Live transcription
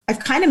I've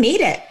kind of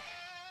made it.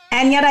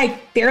 And yet I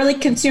barely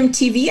consume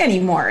TV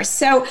anymore.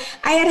 So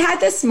I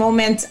had this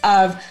moment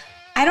of,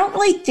 I don't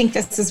really think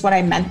this is what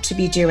I meant to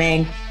be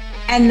doing.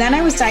 And then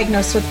I was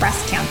diagnosed with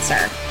breast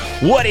cancer.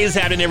 What is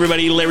happening,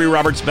 everybody? Larry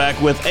Roberts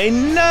back with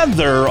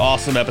another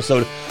awesome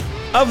episode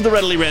of the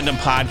Readily Random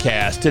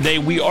podcast. Today,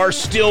 we are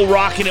still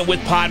rocking it with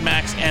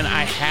PodMax, and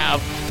I have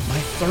my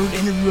third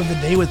interview of the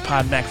day with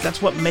PodMax.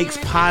 That's what makes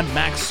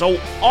PodMax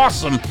so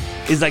awesome,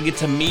 is I get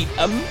to meet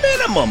a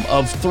minimum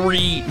of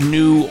 3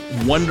 new,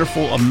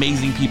 wonderful,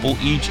 amazing people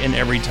each and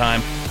every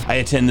time I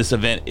attend this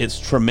event. It's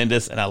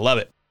tremendous, and I love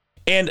it.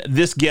 And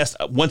this guest,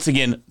 once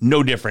again,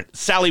 no different.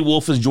 Sally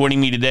Wolf is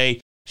joining me today.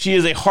 She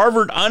is a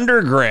Harvard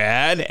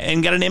undergrad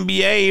and got an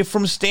MBA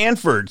from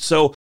Stanford.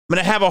 So I'm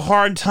going to have a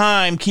hard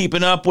time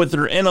keeping up with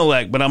her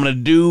intellect, but I'm going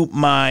to do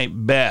my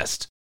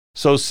best.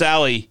 So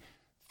Sally,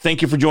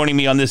 thank you for joining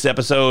me on this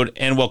episode,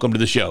 and welcome to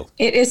the show.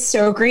 It is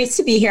so great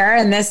to be here.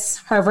 And this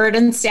Harvard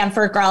and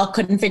Stanford girl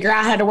couldn't figure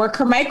out how to work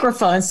her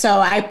microphone. So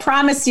I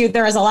promise you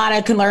there is a lot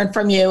I can learn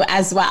from you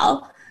as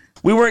well.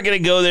 We weren't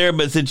going to go there,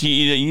 but since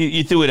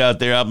you threw it out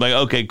there, I'm like,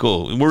 okay,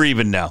 cool. We're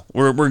even now.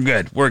 We're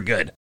good. We're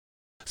good.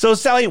 So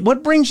Sally,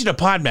 what brings you to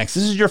PodMax? This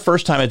is your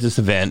first time at this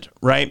event,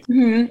 right?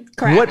 Mm-hmm,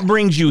 correct. What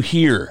brings you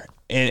here?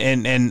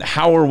 And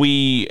how are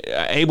we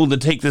able to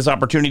take this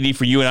opportunity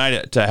for you and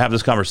I to have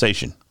this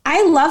conversation?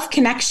 I love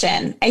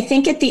connection. I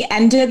think at the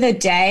end of the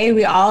day,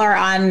 we all are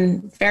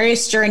on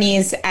various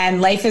journeys,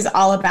 and life is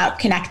all about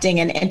connecting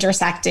and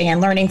intersecting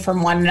and learning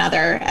from one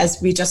another,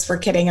 as we just were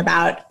kidding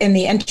about in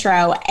the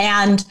intro.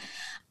 And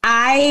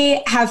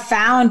I have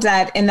found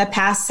that in the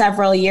past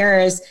several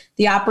years,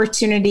 the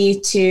opportunity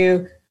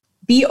to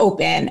be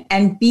open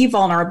and be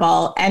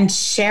vulnerable and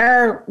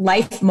share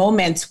life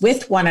moments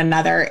with one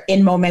another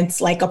in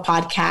moments like a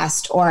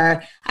podcast,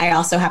 or I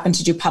also happen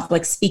to do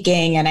public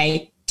speaking and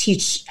I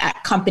teach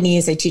at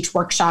companies, I teach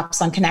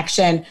workshops on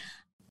connection.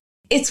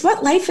 It's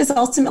what life is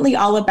ultimately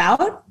all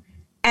about.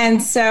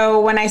 And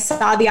so when I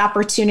saw the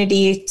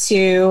opportunity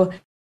to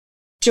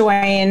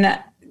join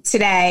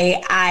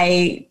today,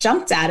 I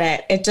jumped at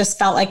it. It just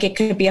felt like it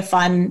could be a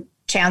fun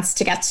chance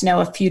to get to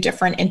know a few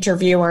different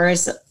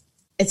interviewers.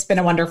 It's been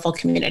a wonderful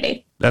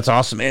community. That's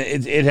awesome.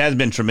 It has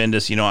been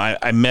tremendous. You know,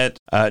 I met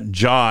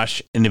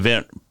Josh in an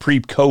event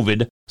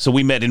pre-COVID. So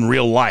we met in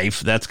real life.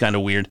 That's kind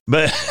of weird.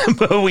 But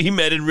we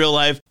met in real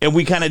life and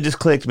we kind of just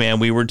clicked, man.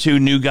 We were 2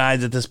 new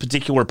guys at this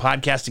particular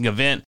podcasting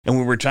event and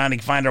we were trying to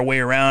find our way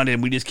around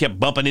and we just kept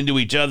bumping into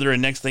each other.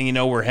 And next thing you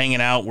know, we're hanging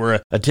out.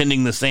 We're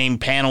attending the same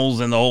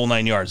panels and the whole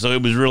 9 yards. So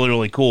it was really,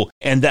 really cool.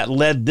 And that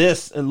led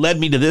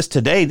me to this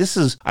today. This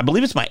is, I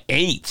believe it's my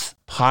 8th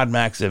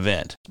PodMax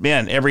event.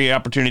 Man, every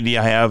opportunity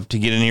I have to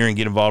get in here and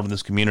get involved in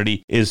this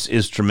community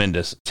is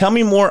tremendous. Tell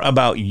me more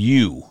about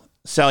you.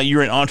 Sally,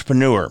 you're an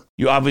entrepreneur.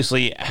 You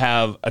obviously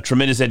have a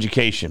tremendous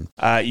education.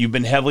 You've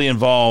been heavily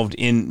involved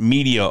in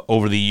media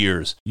over the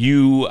years.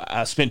 You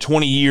spent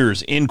 20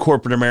 years in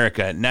corporate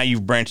America. Now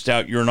you've branched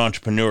out. You're an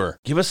entrepreneur.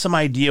 Give us some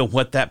idea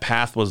what that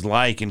path was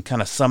like and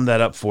kind of sum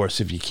that up for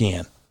us if you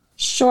can.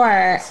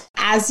 Sure.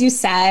 As you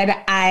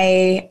said,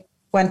 I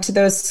went to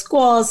those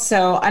schools.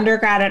 So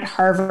undergrad at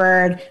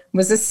Harvard,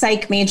 was a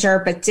psych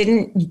major, but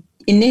didn't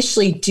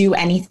initially do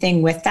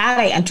anything with that.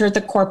 I entered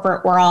the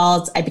corporate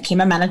world. I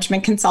became a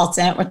management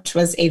consultant, which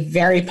was a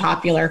very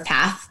popular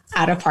path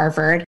out of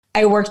Harvard.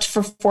 I worked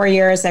for 4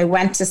 years. I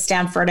went to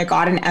Stanford. I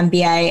got an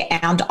MBA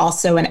and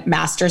also a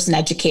master's in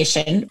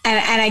education.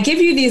 And I give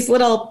you these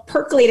little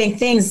percolating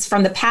things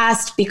from the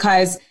past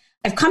because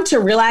I've come to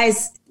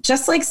realize,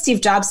 just like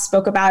Steve Jobs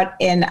spoke about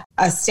in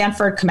a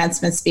Stanford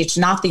commencement speech,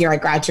 not the year I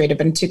graduated,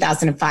 but in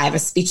 2005, a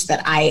speech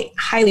that I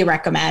highly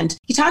recommend.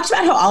 He talked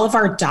about how all of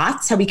our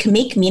dots, how we can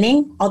make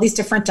meaning, all these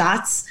different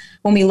dots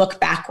when we look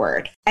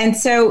backward. And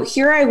so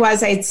here I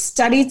was, I had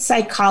studied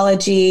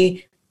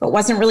psychology, but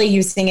wasn't really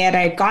using it.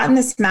 I had gotten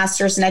this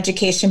master's in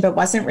education, but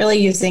wasn't really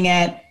using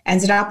it.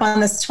 Ended up on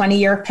this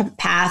 20-year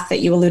path that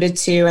you alluded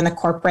to in the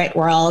corporate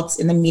world,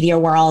 in the media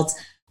world.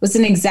 Was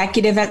an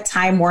executive at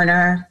Time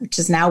Warner, which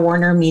is now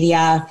Warner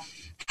Media,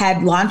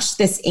 had launched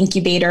this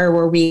incubator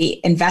where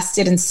we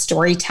invested in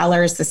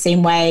storytellers the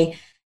same way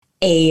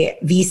a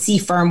VC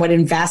firm would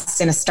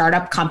invest in a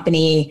startup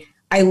company.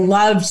 I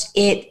loved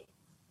it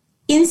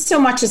in so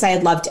much as I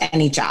had loved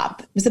any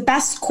job. It was the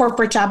best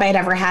corporate job I had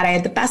ever had. I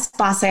had the best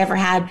boss I ever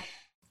had.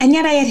 And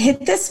yet I had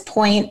hit this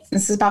point,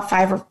 this is about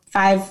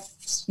 5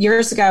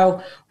 years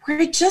ago, where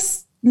I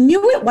just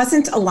knew it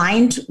wasn't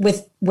aligned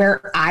with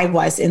where I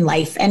was in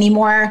life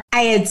anymore.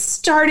 I had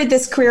started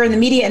this career in the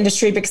media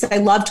industry because I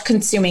loved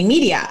consuming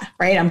media,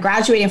 right? I'm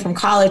graduating from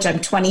college. I'm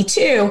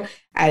 22.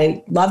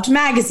 I loved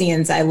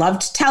magazines. I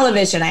loved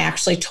television. I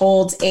actually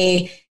told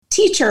a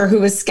teacher who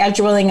was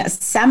scheduling a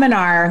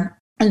seminar,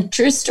 a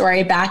true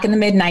story, back in the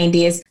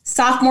mid-90s,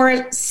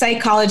 sophomore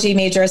psychology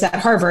majors at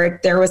Harvard,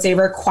 there was a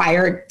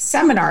required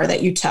seminar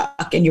that you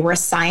took and you were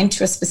assigned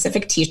to a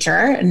specific teacher.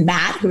 And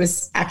Matt, who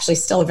is actually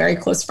still a very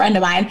close friend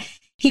of mine,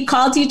 he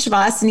called each of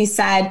us and he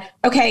said,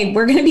 okay,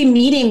 we're going to be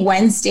meeting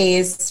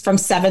Wednesdays from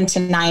 7 to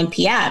 9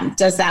 p.m.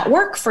 Does that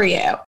work for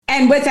you?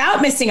 And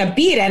without missing a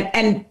beat,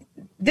 and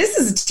this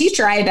is a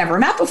teacher I had never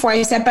met before.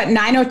 I said, but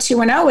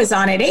 90210 is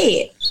on at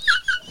 8.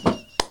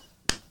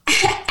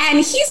 And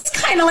he's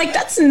kind of like,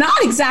 that's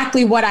not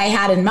exactly what I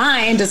had in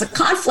mind as a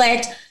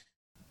conflict.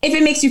 If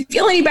it makes you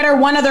feel any better,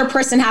 one other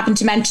person happened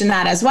to mention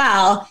that as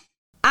well.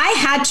 I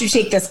had to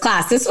take this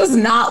class. This was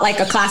not like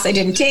a class I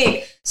didn't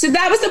take. So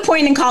that was the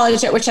point in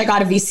college at which I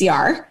got a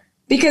VCR,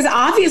 because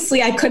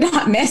obviously I could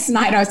not miss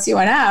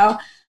 90210.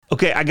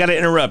 Okay, I got to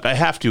interrupt. I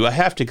have to,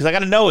 because I got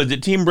to know, is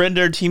it Team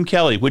Brenda or Team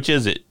Kelly? Which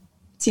is it?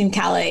 Team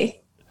Kelly.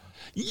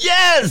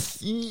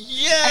 Yes,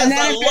 and then,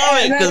 I love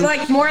it. And then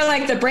like more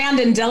like the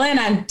Brandon Dillon,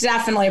 I'm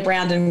definitely a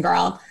Brandon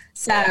girl.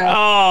 So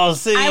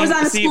see, I was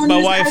on the school my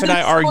news, wife and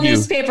I argue.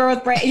 Newspaper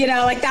with,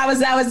 like that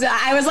was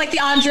I was like the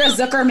Andrea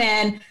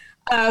Zuckerman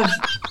of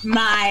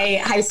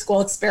my high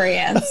school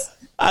experience.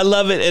 I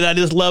love it. And I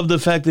just love the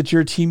fact that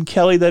you're Team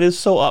Kelly. That is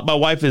so up. My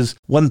wife is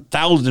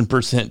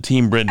 1000%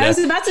 Team Brenda. I was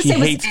about to she say,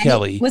 hates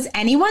Kelly. Was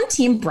anyone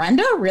Team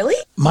Brenda? Really?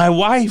 My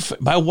wife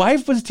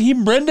was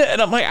Team Brenda.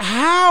 And I'm like,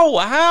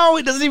 how?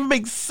 It doesn't even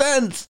make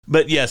sense.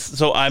 But yes,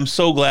 so I'm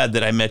so glad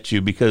that I met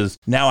you, because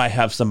now I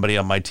have somebody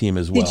on my team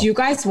as well. Did you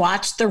guys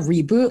watch the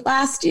reboot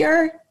last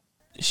year?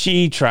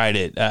 She tried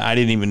it. I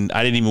didn't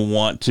even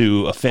want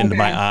to offend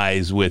my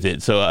eyes with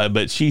it. So,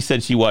 but she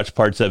said she watched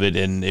parts of it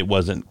and it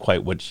wasn't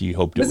quite what she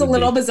hoped it would be. It was a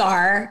little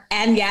bizarre,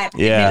 and yet,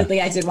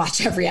 admittedly, I did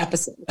watch every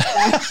episode. So.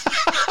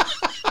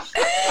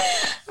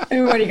 I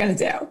mean, what are you going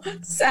to do?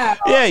 So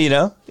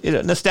yeah,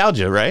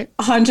 nostalgia, right?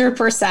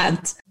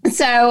 100%.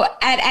 So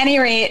at any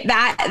rate,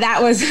 that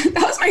was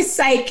my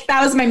psych.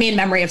 That was my main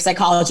memory of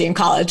psychology in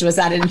college, was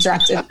that it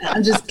interrupted.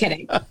 I'm just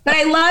kidding. But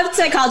I loved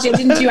psychology. I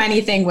didn't do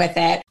anything with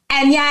it.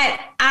 And yet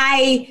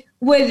I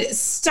would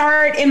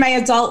start in my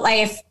adult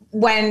life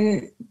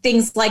when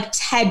things like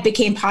TED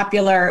became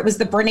popular. It was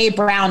the Brene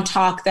Brown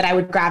talk that I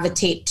would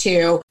gravitate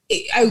to.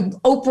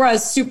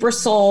 Oprah's Super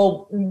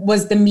Soul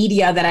was the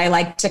media that I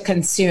liked to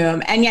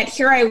consume. And yet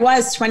here I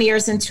was 20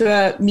 years into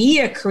a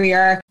media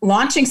career,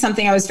 launching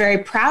something I was very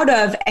proud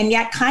of, and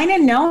yet kind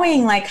of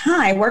knowing like,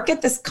 I work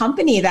at this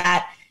company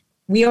that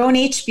we own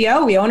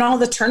HBO, we own all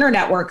the Turner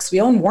networks, we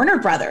own Warner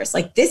Brothers.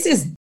 Like, this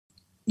is,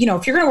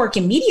 if you're going to work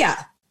in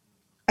media,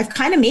 I've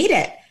kind of made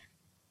it.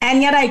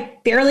 And yet I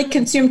barely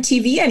consume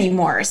TV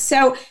anymore.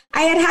 So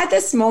I had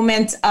this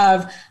moment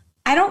of,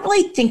 I don't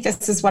really think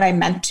this is what I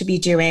meant to be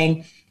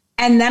doing.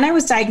 And then I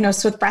was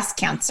diagnosed with breast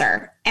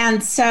cancer.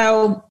 And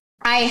so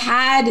I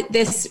had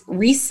this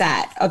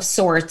reset of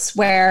sorts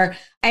where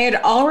I had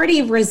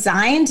already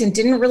resigned and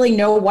didn't really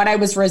know what I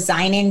was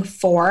resigning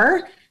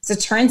for. So it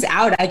turns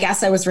out, I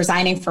guess I was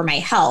resigning for my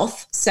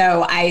health.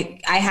 So I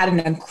had an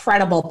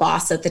incredible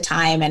boss at the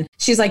time. And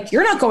she's like,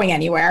 you're not going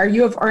anywhere.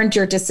 You have earned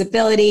your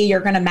disability. You're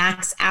going to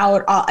max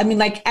out.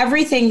 Like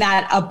everything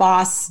that a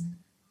boss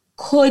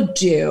could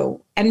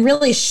do and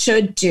really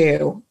should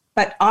do,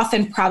 but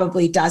often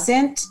probably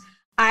doesn't.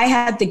 I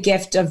had the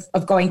gift of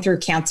going through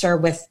cancer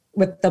with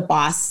the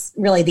boss,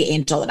 really the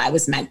angel that I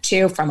was meant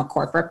to from a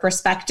corporate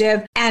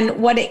perspective.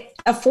 And what it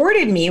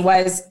afforded me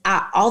was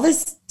all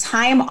this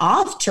time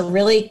off to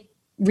really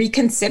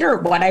reconsider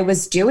what I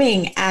was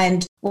doing.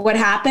 And what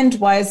happened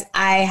was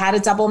I had a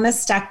double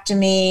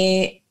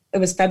mastectomy. It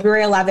was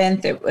February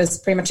 11th. It was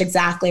pretty much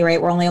exactly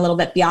right. We're only a little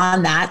bit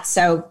beyond that.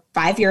 So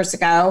 5 years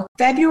ago,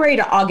 February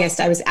to August,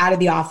 I was out of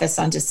the office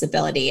on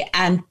disability.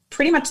 And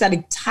pretty much that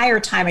entire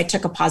time, I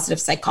took a positive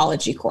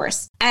psychology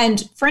course.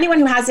 And for anyone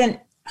who hasn't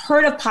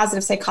heard of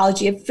positive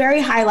psychology, at very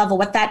high level,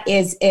 what that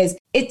is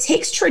it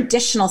takes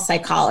traditional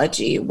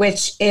psychology,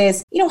 which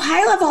is,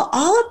 high level,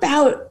 all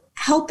about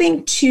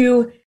helping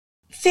to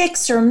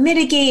fix or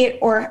mitigate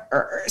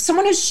or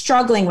someone who's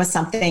struggling with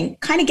something,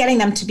 kind of getting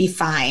them to be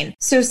fine.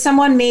 So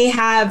someone may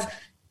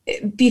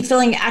be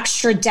feeling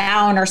extra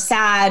down or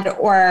sad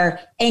or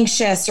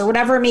anxious or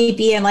whatever it may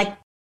be. And like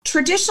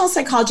traditional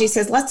psychology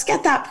says, let's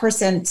get that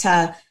person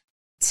to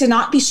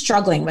not be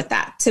struggling with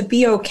that, to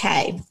be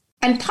okay.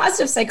 And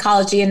positive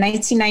psychology in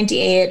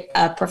 1998,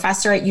 a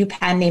professor at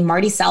UPenn named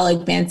Marty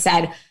Seligman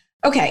said,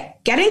 okay,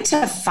 getting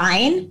to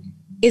fine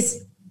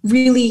is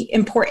really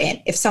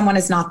important if someone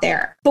is not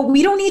there, but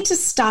we don't need to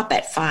stop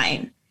at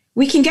fine.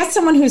 We can get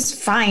someone who's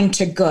fine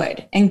to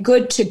good and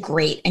good to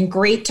great and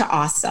great to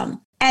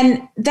awesome.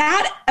 And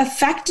that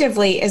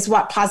effectively is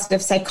what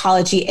positive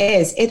psychology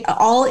is. It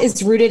all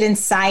is rooted in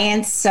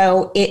science.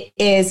 So it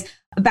is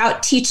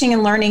about teaching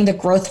and learning the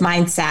growth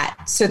mindset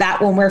so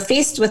that when we're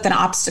faced with an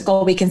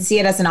obstacle, we can see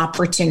it as an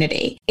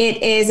opportunity.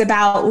 It is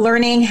about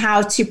learning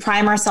how to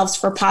prime ourselves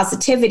for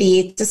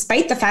positivity,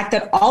 despite the fact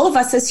that all of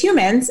us as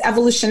humans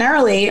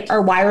evolutionarily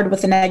are wired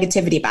with a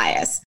negativity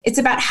bias. It's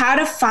about how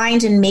to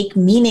find and make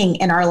meaning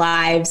in our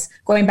lives,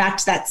 going back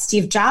to that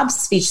Steve Jobs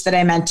speech that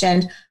I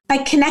mentioned, by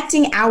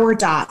connecting our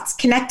dots,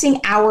 connecting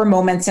our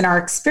moments and our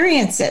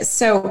experiences.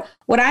 So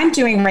what I'm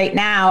doing right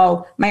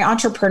now, my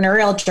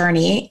entrepreneurial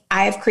journey,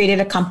 I've created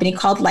a company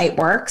called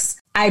Lightworks.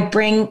 I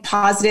bring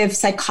positive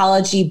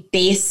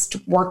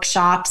psychology-based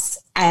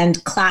workshops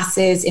and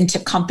classes into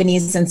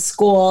companies and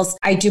schools.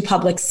 I do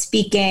public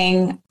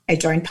speaking. I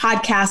join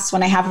podcasts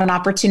when I have an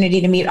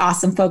opportunity to meet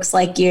awesome folks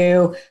like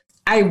you.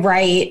 I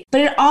write, but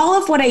in all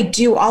of what I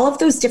do, all of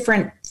those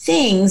different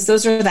things,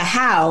 those are the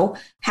how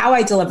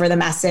I deliver the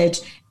message.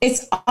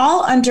 It's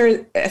all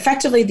under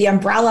effectively the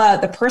umbrella,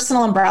 the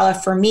personal umbrella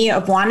for me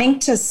of wanting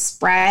to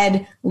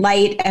spread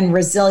light and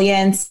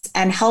resilience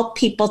and help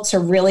people to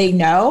really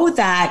know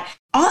that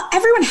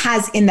everyone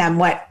has in them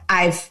what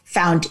I've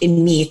found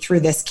in me through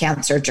this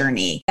cancer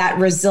journey, that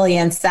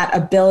resilience, that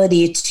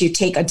ability to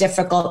take a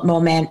difficult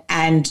moment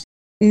and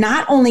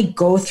not only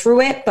go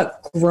through it,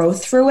 but grow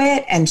through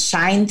it and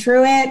shine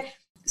through it.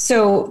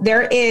 So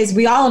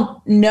we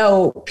all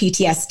know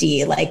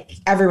PTSD, like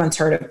everyone's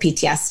heard of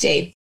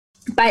PTSD.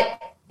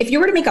 But if you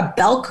were to make a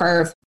bell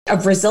curve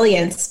of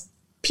resilience,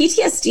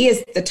 PTSD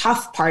is the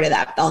tough part of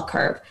that bell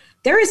curve.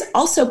 There is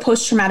also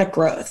post-traumatic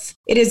growth.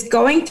 It is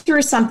going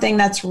through something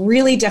that's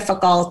really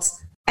difficult.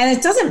 And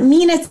it doesn't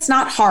mean it's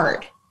not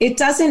hard. It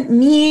doesn't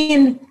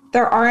mean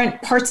there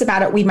aren't parts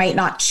about it we might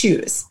not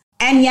choose.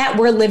 And yet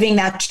we're living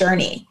that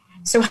journey.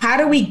 So how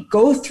do we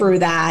go through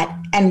that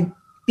and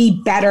be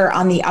better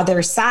on the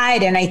other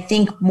side? And I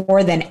think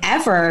more than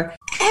ever,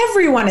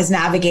 everyone is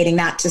navigating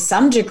that to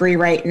some degree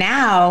right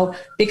now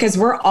because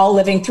we're all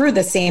living through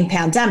the same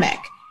pandemic.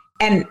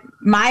 And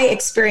my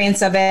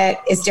experience of it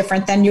is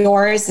different than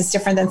yours, it's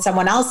different than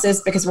someone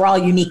else's because we're all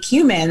unique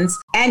humans.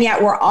 And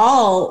yet we're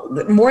all,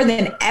 more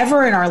than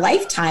ever in our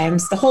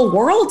lifetimes, the whole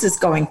world is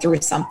going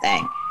through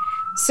something.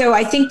 So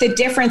I think the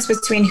difference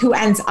between who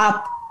ends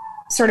up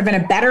sort of in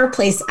a better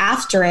place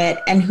after it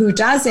and who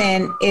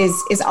doesn't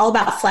is all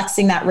about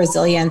flexing that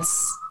resilience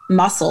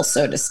muscle,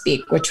 so to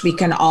speak, which we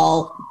can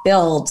all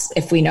build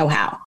if we know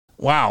how.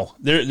 Wow.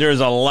 There's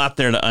a lot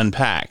there to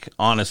unpack,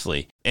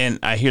 honestly. And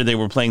I hear they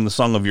were playing the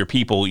Song of Your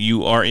People.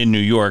 You are in New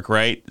York,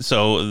 right?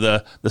 So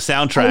the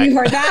soundtrack. Oh, you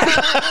heard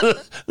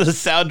that? The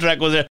soundtrack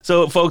was there.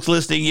 So folks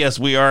listening, yes,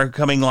 we are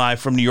coming live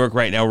from New York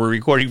right now. We're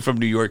recording from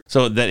New York.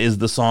 So that is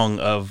the song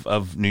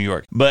of New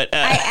York. But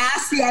I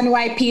asked the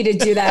NYP to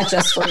do that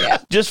just for you.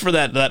 Just for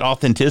that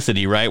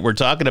authenticity, right? We're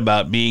talking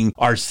about being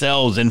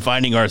ourselves and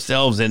finding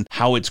ourselves and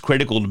how it's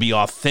critical to be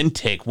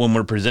authentic when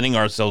we're presenting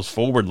ourselves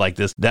forward like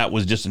this. That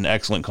was just an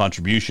excellent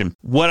contribution.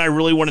 What I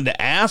really wanted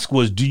to ask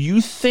was, do you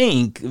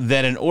think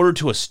that in order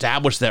to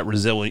establish that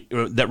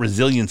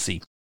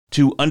resiliency,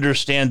 to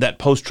understand that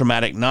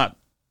post-traumatic, not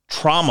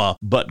trauma,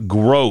 but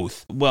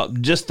growth, well,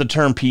 just the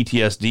term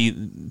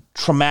PTSD,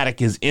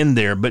 traumatic is in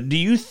there, but do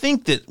you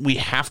think that we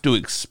have to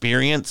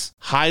experience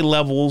high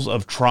levels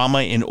of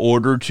trauma in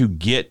order to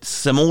get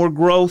similar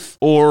growth,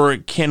 or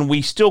can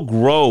we still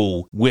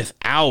grow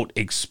without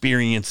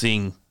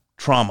experiencing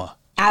trauma?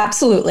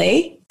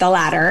 Absolutely, the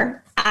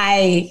latter.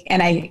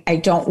 I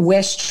don't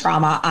wish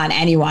trauma on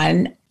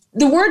anyone.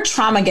 The word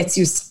trauma gets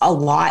used a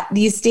lot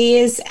these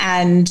days.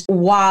 And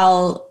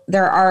while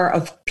there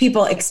are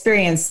people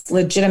experience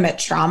legitimate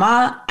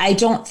trauma, I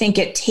don't think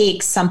it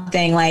takes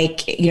something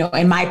like,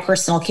 in my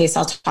personal case,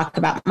 I'll talk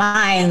about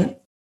mine.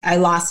 I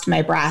lost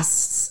my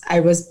breasts.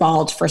 I was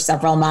bald for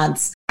several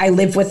months. I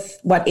live with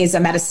what is a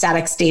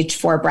metastatic stage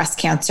 4 breast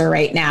cancer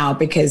right now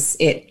because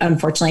it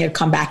unfortunately had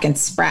come back and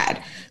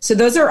spread. So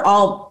those are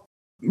all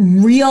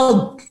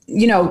real,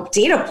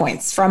 data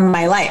points from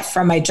my life,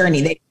 from my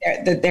journey.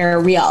 They're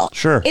real.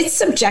 Sure. It's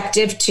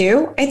subjective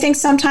too. I think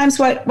sometimes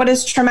what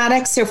is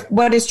traumatic. So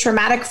what is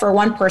traumatic for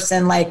one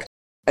person, like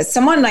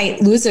someone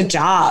might lose a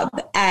job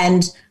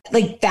and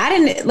like that,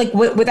 and like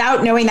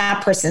without knowing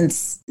that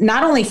person's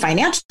not only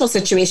financial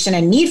situation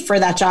and need for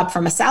that job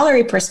from a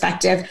salary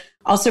perspective,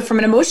 also from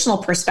an emotional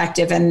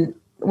perspective and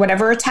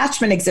whatever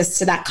attachment exists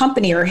to that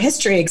company or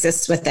history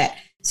exists with it.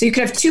 So you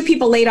could have two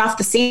people laid off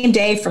the same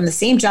day from the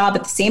same job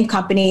at the same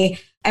company.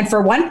 And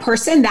for one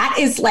person, that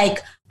is like,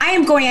 I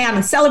am going out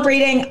and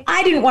celebrating.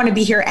 I didn't want to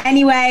be here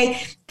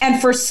anyway. And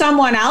for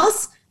someone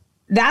else,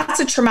 that's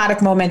a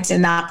traumatic moment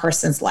in that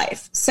person's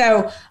life.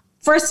 So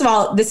first of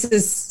all, this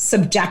is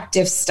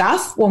subjective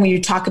stuff when we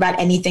talk about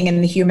anything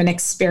in the human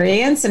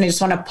experience. And I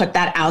just want to put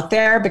that out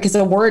there because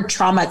the word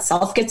trauma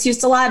itself gets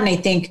used a lot. And I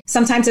think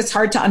sometimes it's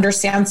hard to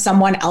understand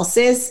someone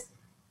else's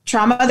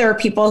trauma. There are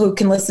people who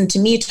can listen to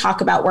me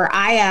talk about where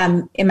I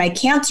am in my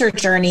cancer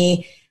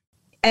journey,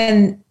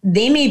 and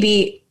they may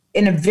be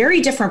in a very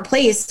different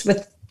place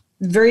with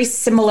very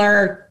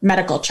similar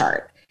medical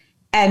chart.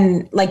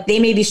 And like, they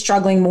may be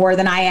struggling more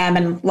than I am.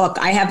 And look,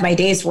 I have my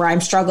days where I'm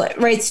struggling,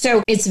 right?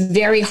 So it's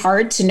very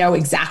hard to know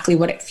exactly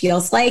what it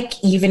feels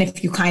like, even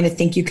if you kind of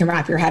think you can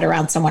wrap your head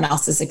around someone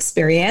else's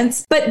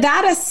experience. But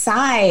that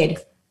aside,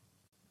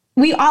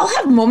 we all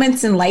have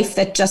moments in life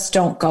that just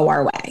don't go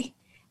our way.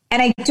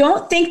 And I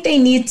don't think they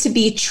need to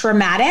be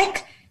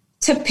traumatic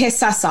to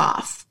piss us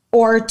off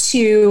or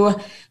to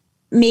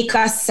make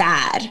us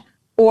sad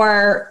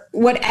or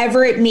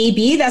whatever it may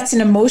be. That's an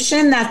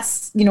emotion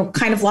that's,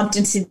 kind of lumped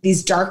into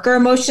these darker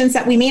emotions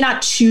that we may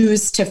not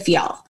choose to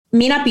feel. It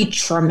may not be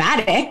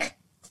traumatic,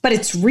 but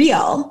it's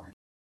real.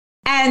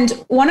 And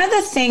one of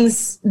the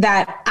things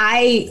that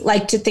I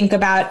like to think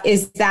about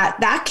is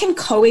that can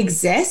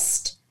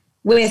coexist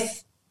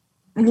with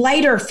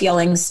lighter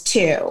feelings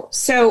too.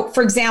 So,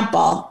 for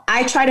example,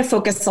 I try to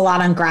focus a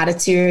lot on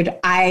gratitude.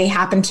 I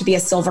happen to be a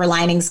silver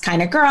linings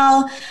kind of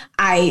girl.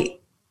 I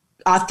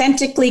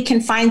authentically can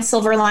find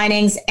silver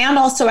linings, and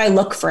also I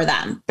look for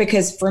them,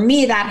 because for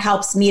me, that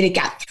helps me to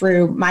get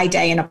through my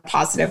day in a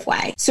positive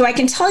way. So I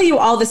can tell you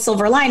all the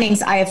silver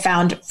linings I have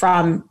found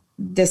from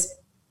this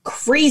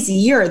crazy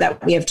year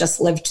that we have just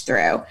lived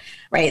through,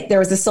 right? There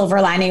was a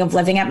silver lining of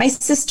living at my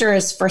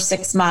sister's for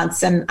 6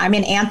 months, and I'm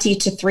an auntie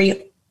to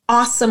 3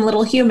 awesome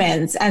little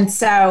humans. And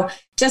so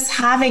just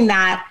having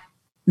that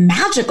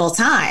magical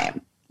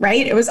time,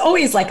 right? It was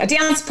always like a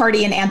dance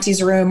party in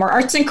Auntie's room, or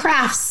arts and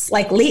crafts,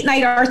 like late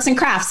night arts and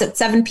crafts at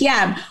 7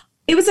 p.m.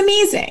 It was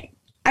amazing.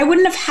 I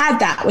wouldn't have had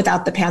that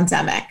without the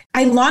pandemic.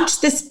 I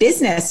launched this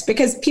business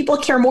because people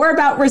care more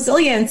about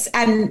resilience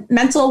and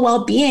mental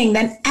well-being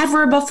than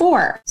ever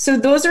before. So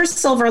those are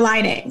silver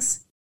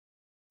linings.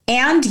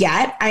 And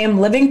yet I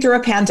am living through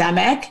a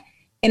pandemic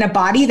in a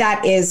body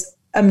that is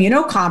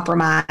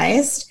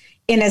immunocompromised,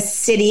 in a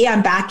city.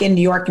 I'm back in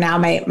New York now.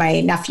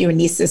 My nephew and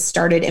nieces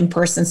started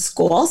in-person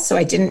school, so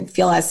I didn't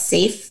feel as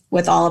safe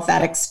with all of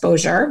that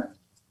exposure,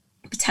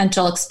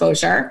 potential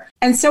exposure.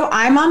 And so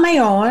I'm on my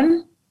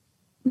own.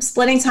 I'm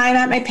splitting time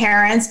at my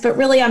parents', but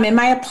really I'm in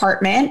my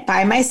apartment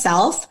by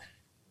myself,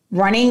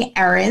 running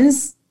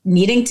errands,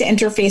 needing to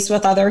interface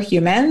with other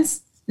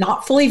humans,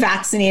 not fully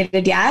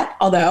vaccinated yet,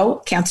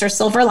 although cancer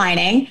silver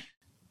lining.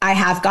 I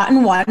have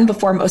gotten one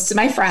before most of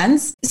my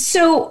friends.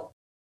 So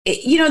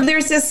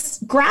there's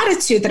this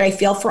gratitude that I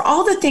feel for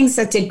all the things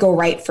that did go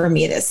right for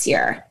me this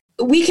year.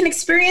 We can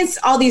experience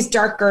all these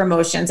darker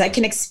emotions. I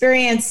can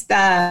experience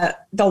the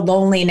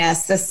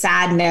loneliness, the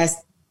sadness.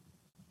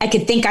 I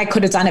could think I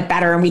could have done it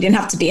better and we didn't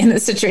have to be in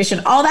this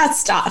situation, all that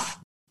stuff.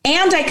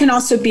 And I can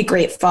also be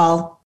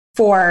grateful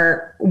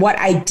for what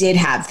I did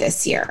have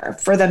this year,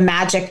 for the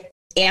magic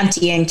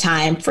anteing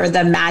time, for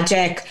the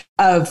magic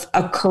of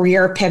a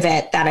career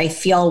pivot that I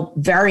feel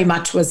very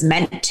much was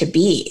meant to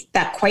be,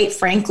 that quite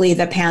frankly,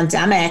 the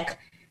pandemic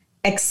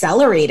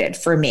accelerated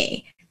for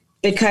me,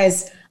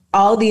 because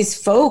all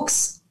these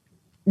folks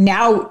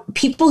now,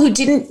 people who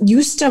didn't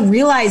used to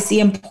realize the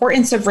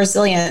importance of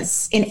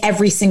resilience in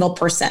every single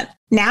person,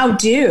 now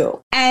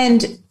do.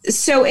 And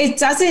so it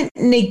doesn't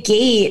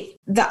negate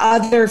the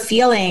other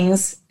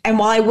feelings. And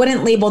while I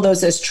wouldn't label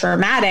those as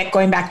traumatic,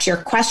 going back to your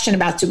question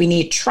about do we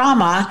need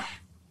trauma,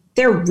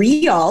 they're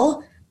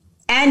real.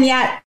 And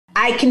yet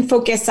I can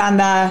focus on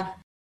the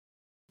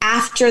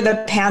after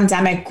the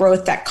pandemic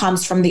growth that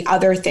comes from the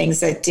other things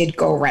that did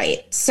go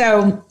right.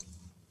 So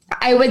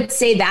I would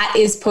say that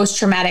is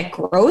post-traumatic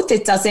growth.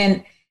 It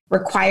doesn't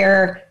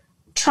require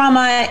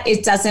trauma.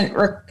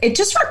 It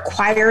just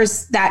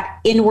requires that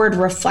inward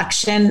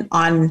reflection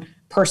on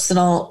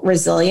personal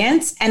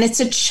resilience. And it's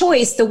a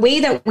choice, the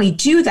way that we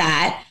do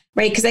that,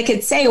 right? Because I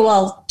could say,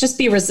 well, just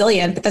be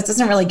resilient, but that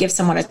doesn't really give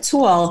someone a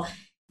tool.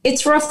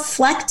 It's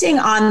reflecting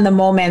on the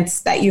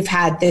moments that you've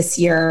had this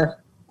year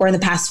or in the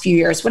past few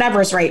years,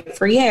 whatever is right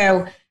for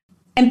you,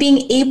 and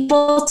being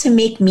able to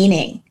make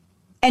meaning.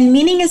 And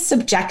meaning is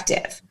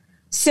subjective.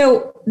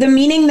 So the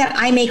meaning that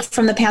I make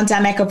from the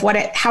pandemic of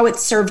how it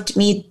served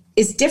me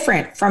is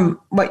different from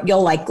what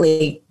you'll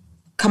likely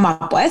come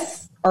up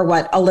with or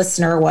what a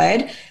listener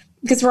would,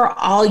 because we're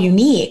all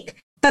unique,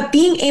 but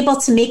being able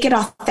to make it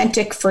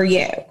authentic for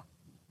you.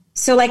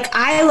 So like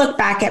I look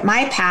back at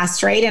my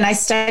past, right? And I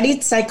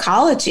studied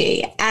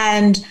psychology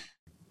and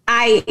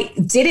I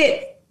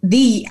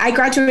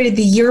graduated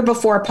the year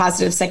before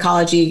positive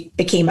psychology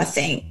became a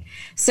thing.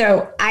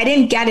 So I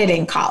didn't get it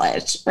in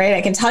college, right?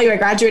 I can tell you I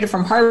graduated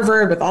from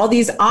Harvard with all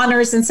these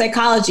honors in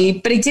psychology,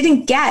 but I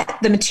didn't get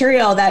the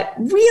material that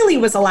really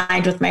was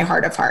aligned with my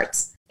heart of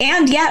hearts.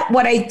 And yet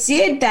what I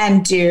did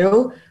then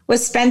do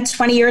was spend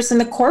 20 years in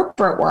the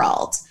corporate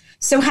world.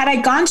 So had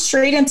I gone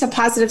straight into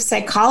positive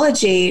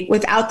psychology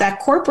without that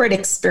corporate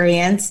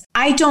experience,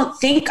 I don't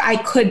think I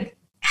could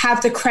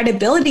have the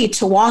credibility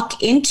to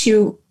walk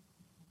into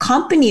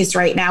companies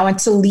right now and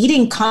to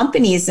leading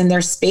companies in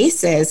their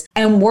spaces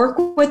and work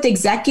with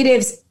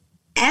executives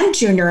and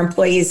junior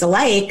employees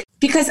alike,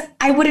 because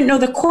I wouldn't know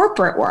the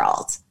corporate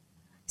world.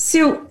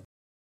 So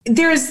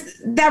there's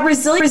that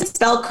resilience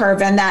bell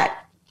curve and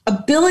that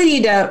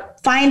ability to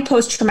find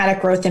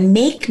post-traumatic growth and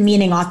make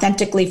meaning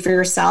authentically for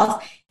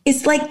yourself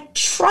is like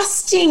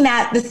trusting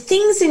that the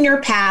things in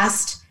your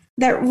past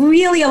that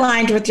really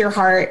aligned with your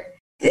heart,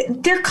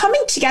 they're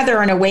coming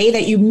together in a way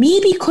that you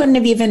maybe couldn't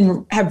have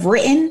even have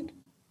written.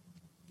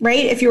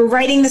 Right? If you're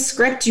writing the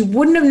script, you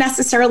wouldn't have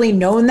necessarily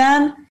known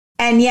them.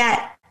 And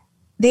yet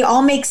they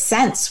all make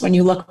sense when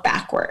you look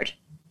backward.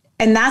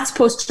 And that's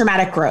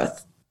post-traumatic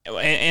growth.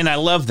 And I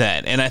love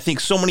that. And I think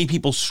so many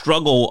people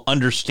struggle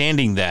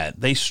understanding that.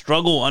 They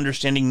struggle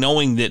understanding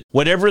knowing that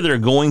whatever they're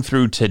going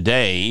through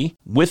today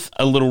with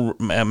a little,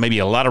 maybe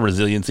a lot of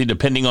resiliency,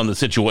 depending on the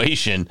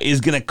situation, is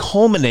going to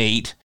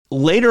culminate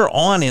later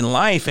on in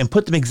life and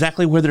put them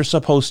exactly where they're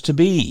supposed to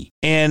be.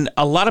 And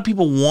a lot of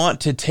people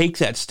want to take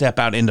that step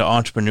out into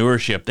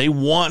entrepreneurship. They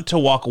want to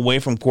walk away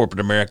from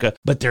corporate America,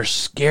 but they're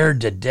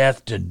scared to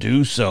death to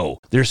do so.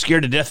 They're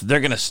scared to death that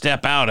they're going to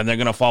step out and they're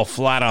going to fall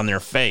flat on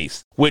their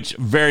face, which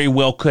very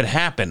well could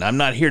happen. I'm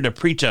not here to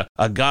preach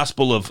a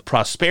gospel of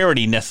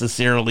prosperity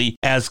necessarily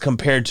as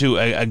compared to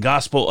a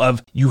gospel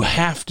of you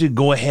have to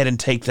go ahead and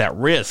take that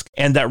risk.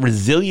 And that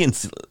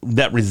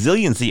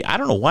resiliency, I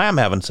don't know why I'm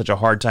having such a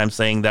hard time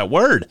saying that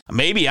word.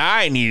 Maybe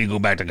I need to go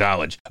back to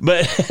college,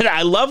 but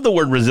I love the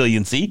word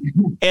resiliency.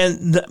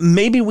 And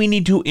maybe we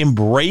need to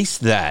embrace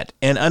that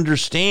and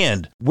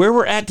understand where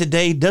we're at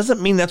today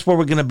doesn't mean that's where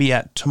we're going to be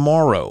at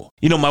tomorrow.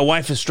 You know, my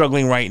wife is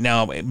struggling right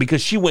now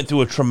because she went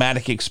through a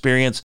traumatic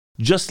experience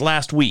just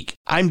last week.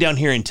 I'm down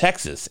here in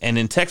Texas, and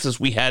in Texas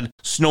we had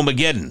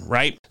Snowmageddon,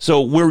 right?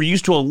 So we're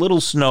used to a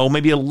little snow,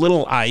 maybe a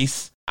little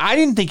ice. I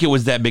didn't think it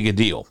was that big a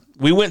deal.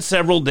 We went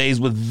several days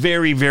with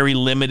very, very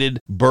limited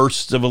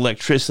bursts of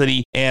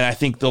electricity, and I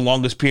think the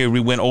longest period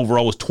we went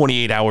overall was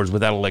 28 hours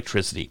without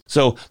electricity.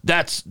 So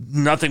that's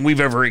nothing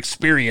we've ever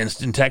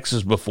experienced in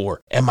Texas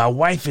before. And my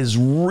wife is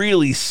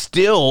really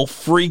still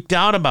freaked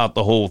out about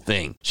the whole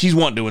thing. She's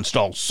wanting to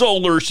install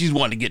solar, she's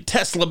wanting to get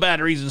Tesla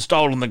batteries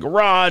installed in the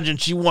garage,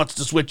 and she wants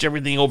to switch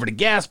everything over to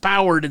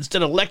gas-powered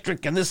instead of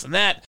electric and this and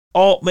that.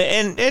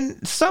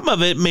 And some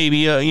of it may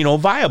be,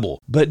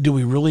 viable, but do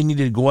we really need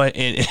to go out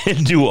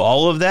and do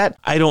all of that?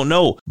 I don't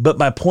know. But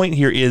my point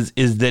here is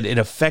that it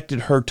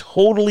affected her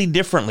totally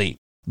differently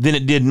than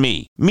it did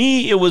me.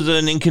 Me, it was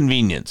an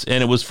inconvenience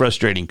and it was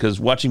frustrating because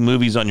watching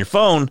movies on your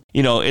phone,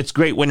 it's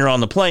great when you're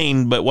on the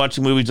plane, but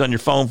watching movies on your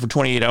phone for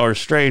 28 hours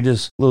straight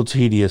is a little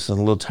tedious and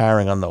a little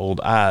tiring on the old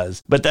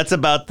eyes. But that's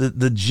about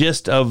the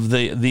gist of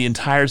the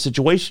entire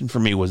situation for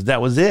me was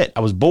it.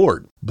 I was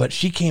bored. But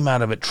she came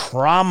out of it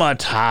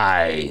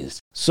traumatized.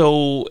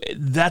 So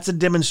that's a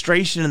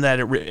demonstration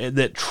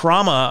that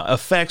trauma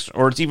affects,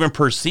 or it's even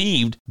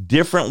perceived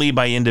differently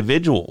by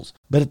individuals.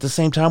 But at the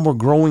same time, we're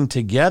growing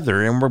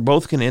together and we're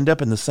both going to end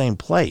up in the same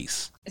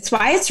place. It's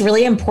why it's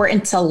really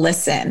important to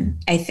listen,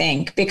 I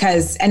think,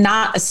 and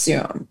not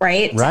assume,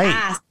 right? Right. To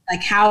ask,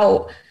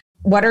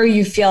 what are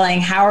you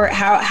feeling?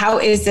 How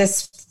is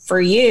this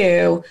for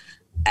you?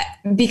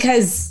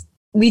 Because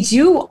we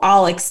do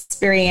all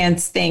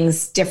experience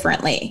things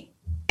differently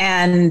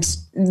and,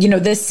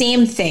 the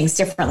same things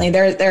differently.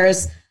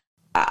 There's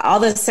all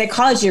the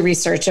psychology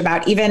research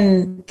about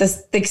even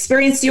the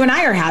experience you and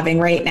I are having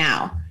right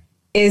now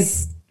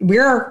is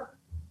we're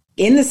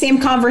in the same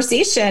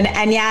conversation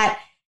and yet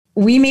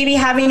we may be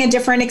having a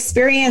different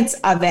experience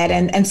of it.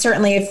 And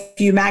certainly if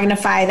you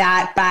magnify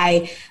that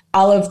by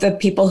all of the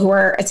people who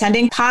are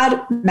attending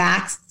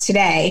PodMax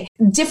today,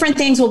 different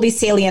things will be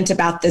salient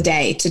about the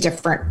day to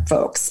different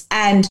folks.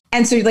 And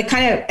so you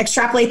kind of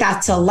extrapolate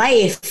that to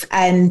life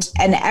and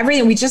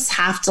everything. We just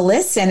have to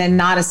listen and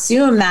not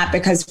assume that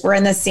because we're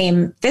in the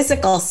same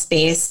physical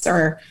space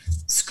or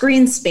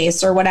screen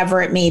space or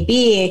whatever it may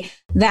be,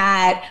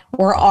 that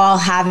we're all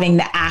having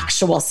the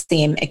actual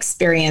same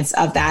experience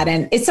of that.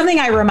 And it's something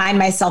I remind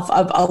myself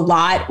of a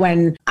lot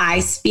when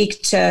I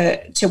speak to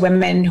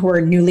women who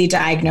are newly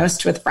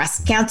diagnosed with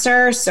breast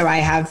cancer. So I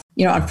have,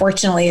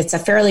 unfortunately, it's a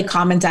fairly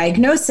common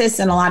diagnosis,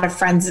 and a lot of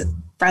friends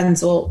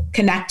will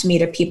connect me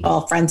to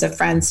people, friends of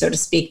friends, so to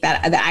speak,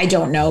 that I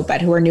don't know,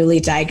 but who are newly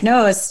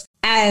diagnosed.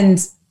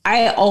 And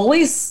I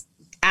always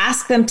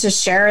ask them to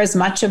share as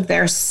much of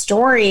their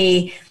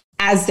story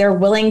as they're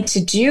willing to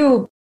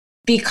do,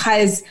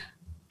 because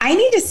I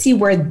need to see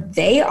where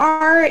they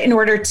are in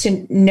order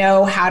to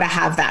know how to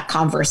have that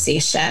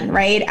conversation,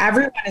 right?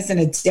 Everyone is in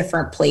a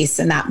different place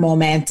in that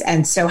moment.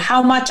 And so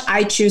how much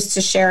I choose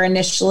to share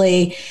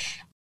initially,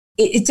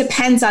 it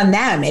depends on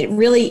them. It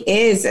really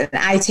is. And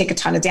I take a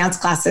ton of dance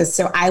classes,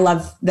 so I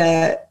love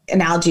the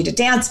analogy to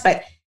dance,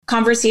 but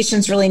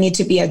conversations really need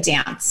to be a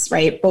dance,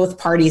 right? Both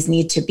parties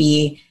need to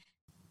be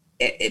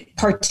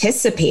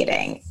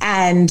participating.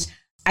 And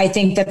I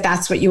think that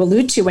that's what you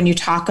allude to when you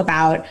talk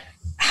about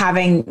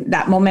having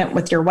that moment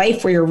with your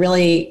wife where you're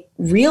really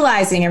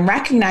realizing and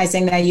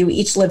recognizing that you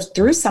each lived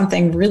through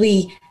something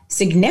really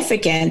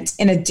significant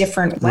in a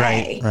different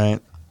way.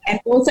 Right.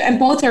 And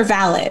both are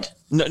valid.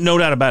 No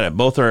doubt about it.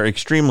 Both are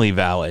extremely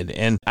valid.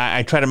 And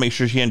I try to make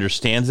sure she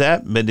understands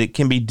that, but it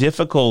can be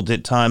difficult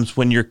at times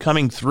when you're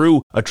coming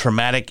through a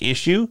traumatic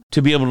issue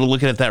to be able to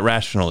look at that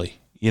rationally,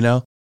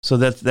 So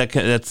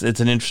it's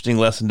an interesting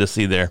lesson to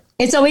see there.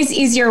 It's always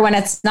easier when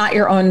it's not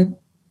your own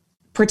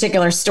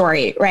particular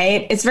story,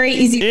 right? It's very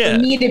easy for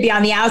me to be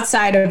on the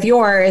outside of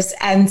yours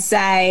and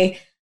say,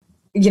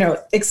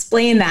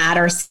 explain that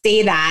or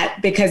say that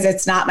because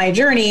it's not my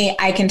journey.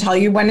 I can tell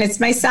you when it's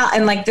myself.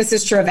 And this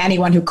is true of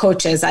anyone who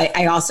coaches.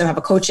 I also have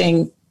a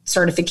coaching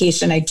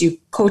certification. I do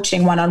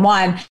coaching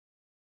one-on-one.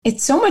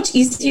 It's so much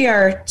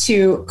easier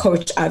to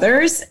coach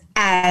others.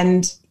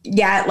 And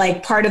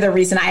yet, part of the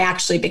reason I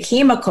actually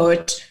became a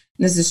coach,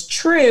 and this is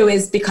true,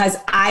 is because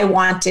I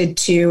wanted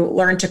to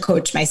learn to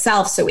coach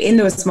myself. So in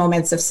those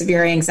moments of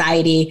severe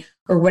anxiety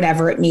or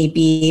whatever it may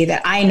be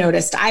that I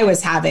noticed I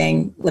was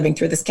having living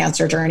through this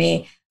cancer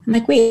journey, I'm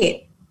like,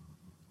 wait,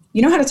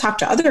 you know how to talk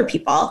to other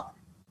people.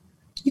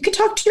 You could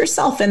talk to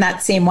yourself in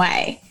that same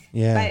way.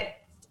 Yeah.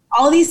 But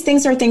all these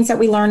things are things that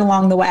we learn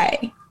along the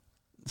way.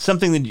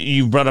 Something that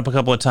you brought up a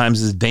couple of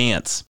times is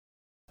dance.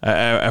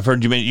 I've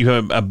heard you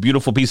have a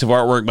beautiful piece of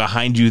artwork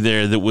behind you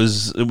there that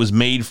was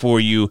made for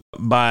you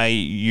by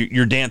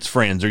your dance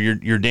friends or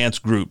your dance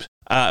group.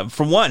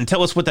 For one,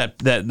 tell us what that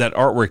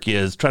artwork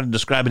is. Try to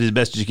describe it as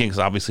best as you can, because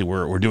obviously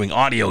we're doing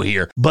audio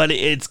here. But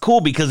it's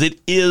cool because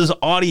it is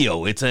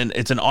audio. It's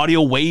an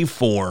audio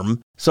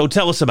waveform. So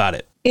tell us about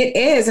it. It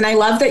is, and I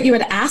love that you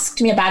had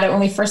asked me about it when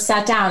we first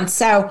sat down.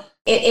 So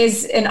it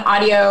is an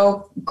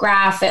audio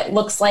graph. It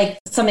looks like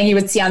something you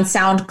would see on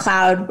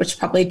SoundCloud, which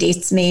probably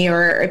dates me,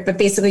 but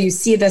basically you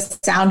see the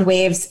sound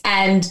waves.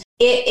 And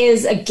it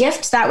is a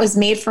gift that was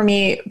made for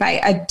me by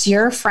a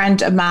dear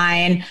friend of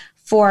mine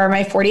for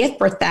my 40th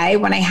birthday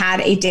when I had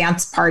a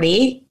dance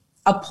party,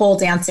 a pole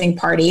dancing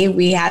party.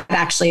 We had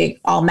actually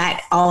all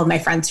met all of my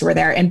friends who were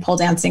there in pole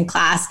dancing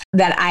class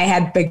that I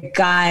had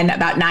begun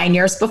about 9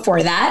 years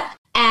before that.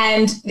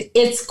 And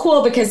it's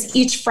cool because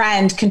each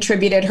friend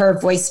contributed her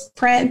voice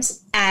print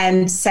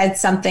and said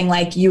something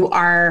like, you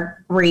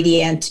are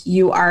radiant,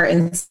 you are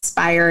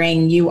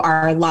inspiring, you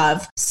are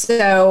love.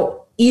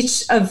 So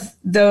each of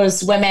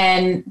those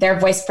women, their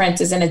voice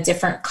print is in a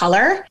different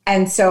color.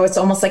 And so it's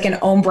almost like an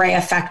ombre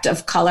effect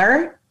of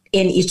color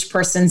in each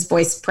person's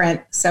voice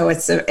print. So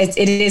it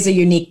is a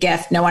unique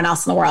gift. No one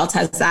else in the world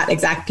has that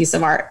exact piece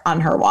of art on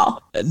her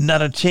wall.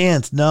 Not a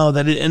chance. No,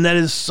 that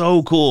is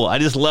so cool. I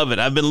just love it.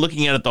 I've been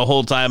looking at it the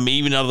whole time,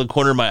 even out of the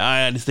corner of my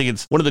eye. I just think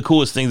it's one of the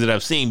coolest things that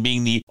I've seen.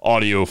 Being the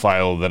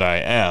audiophile that I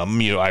am,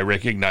 I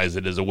recognize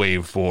it as a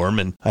waveform,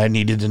 and I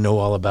needed to know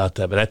all about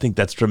that. But I think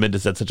that's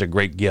tremendous. That's such a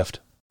great gift.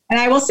 And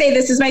I will say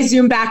this is my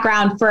Zoom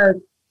background for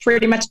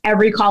pretty much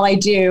every call I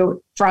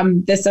do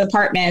from this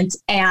apartment,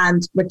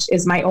 and which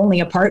is my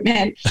only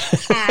apartment.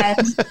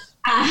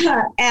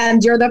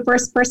 And you're the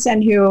first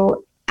person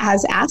who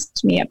has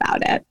asked me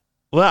about it.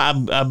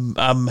 Well,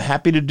 I'm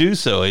happy to do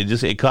so.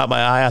 It caught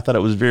my eye. I thought it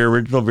was very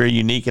original, very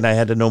unique, and I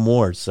had to know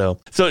more. So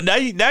now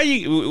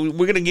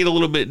we're gonna get a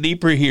little bit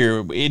deeper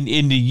here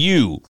into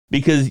you,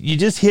 because you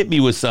just hit me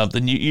with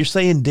something. You're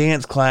saying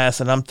dance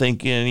class, and I'm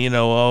thinking,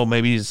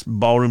 maybe it's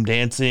ballroom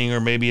dancing, or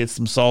maybe it's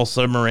some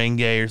salsa,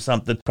 merengue, or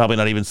something. Probably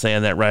not even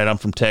saying that right. I'm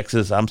from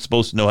Texas. I'm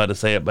supposed to know how to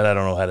say it, but I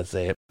don't know how to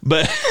say it.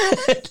 But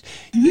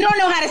you don't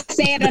know how to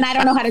say it, and I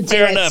don't know how to do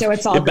it. Enough. So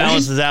it's all it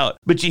balances out.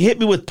 But you hit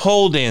me with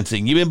pole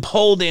dancing. You've been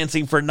pole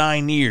dancing for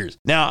 9 years.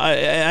 Now,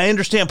 I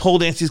understand pole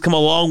dancing's come a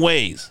long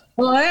ways.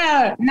 Well,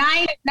 yeah,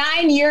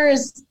 nine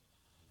years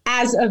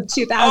as of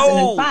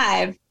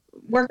 2005.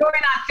 We're going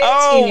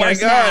on 15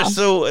 years now. Oh, my gosh.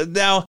 So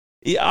now,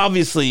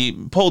 obviously,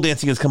 pole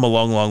dancing has come a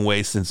long, long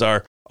way since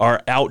our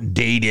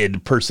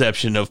outdated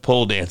perception of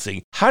pole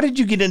dancing. How did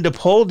you get into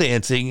pole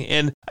dancing?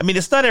 And, I mean,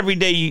 it's not every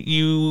day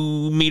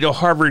you meet a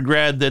Harvard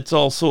grad that's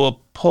also a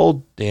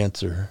pole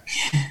dancer.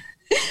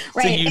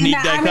 Right. It's a unique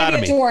dichotomy. I'm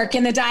going to work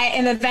in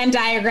the Venn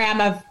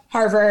diagram of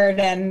Harvard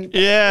and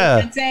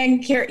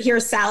dancing.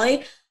 Here's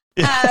Sally.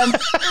 I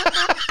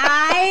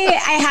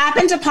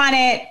happened upon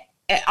it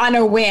on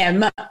a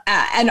whim.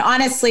 And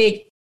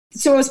honestly,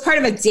 so it was part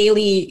of a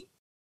daily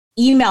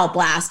email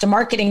blast, a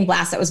marketing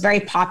blast that was very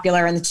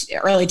popular in the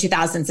early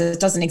 2000s. It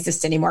doesn't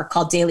exist anymore,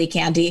 called Daily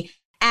Candy.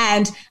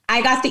 And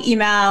I got the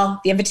email,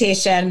 the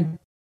invitation,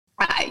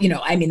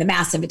 the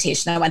mass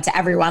invitation. I went to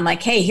everyone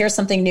like, hey, here's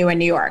something new in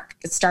New York.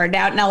 It started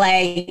out in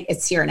LA.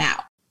 It's here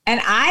now. And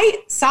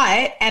I saw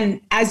it.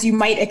 And as you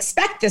might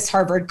expect, this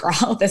Harvard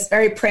girl, this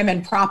very prim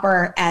and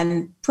proper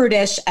and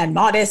prudish and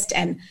modest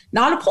and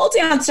not a pole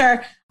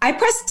dancer, I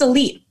pressed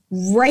delete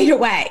right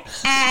away.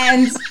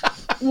 And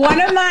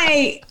one of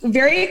my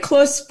very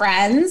close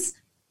friends,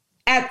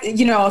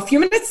 a few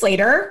minutes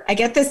later, I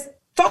get this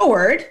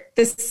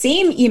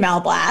same email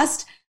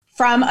blast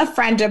from a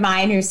friend of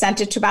mine who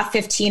sent it to about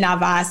 15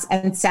 of us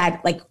and said,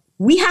 like,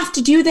 we have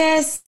to do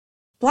this,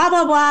 blah,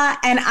 blah, blah.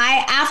 And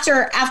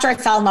after I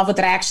fell in love with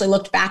it, I actually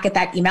looked back at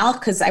that email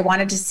because I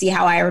wanted to see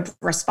how I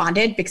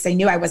responded, because I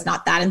knew I was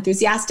not that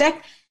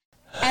enthusiastic.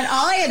 And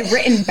all I had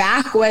written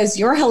back was,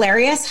 you're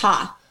hilarious,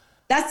 ha.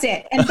 That's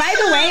it. And by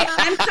the way,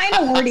 I'm kind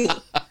of wordy.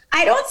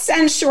 I don't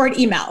send short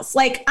emails.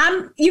 Like,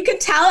 you could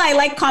tell I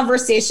like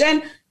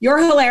conversation. You're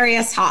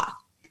hilarious, ha.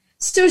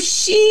 So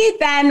she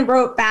then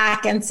wrote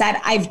back and said,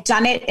 I've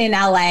done it in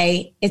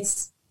LA.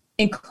 It's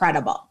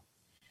incredible.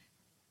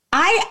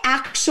 I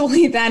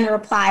actually then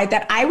replied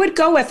that I would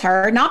go with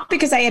her, not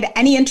because I had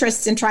any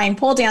interest in trying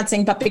pole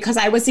dancing, but because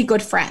I was a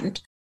good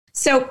friend.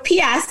 So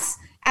P.S.,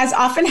 as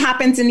often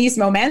happens in these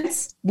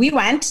moments, we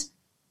went.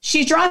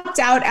 She dropped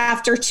out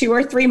after 2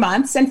 or 3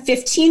 months, and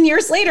 15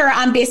 years later,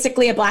 I'm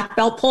basically a black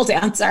belt pole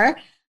dancer.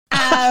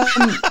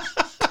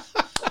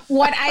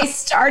 What I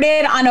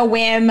started on a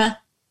whim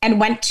and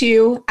went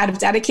to out of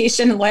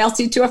dedication and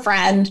loyalty to a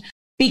friend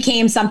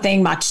became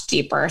something much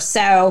deeper.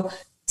 So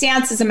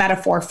dance is a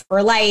metaphor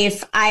for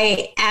life.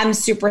 I am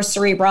super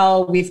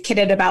cerebral. We've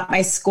kidded about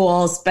my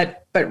schools,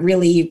 but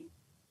really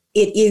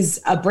it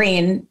is a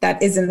brain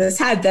that is in this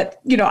head that,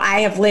 you know,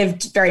 I have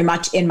lived very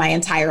much in my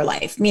entire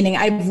life, meaning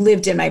I've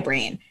lived in my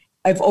brain.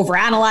 I've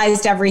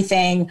overanalyzed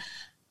everything.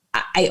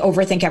 I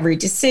overthink every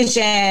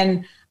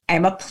decision.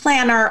 I'm a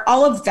planner,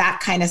 all of that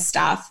kind of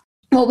stuff.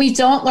 What we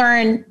don't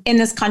learn in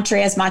this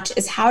country as much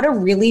is how to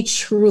really,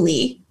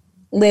 truly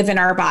live in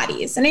our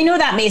bodies. And I know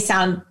that may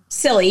sound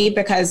silly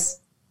because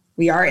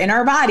we are in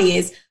our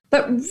bodies,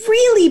 but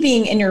really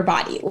being in your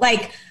body,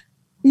 like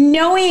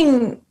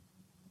knowing,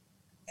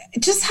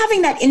 just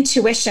having that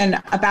intuition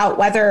about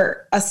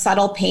whether a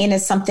subtle pain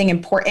is something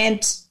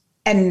important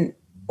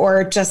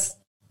or just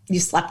you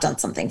slept on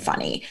something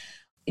funny.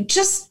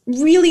 Just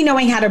really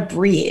knowing how to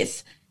breathe,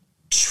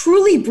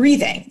 truly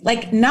breathing,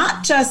 like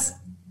not just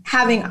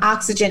having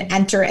oxygen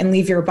enter and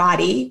leave your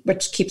body,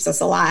 which keeps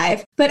us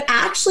alive, but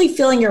actually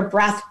feeling your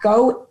breath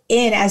go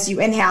in as you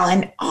inhale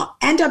and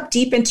end up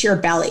deep into your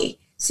belly.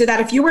 So that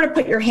if you were to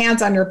put your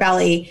hands on your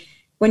belly,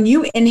 when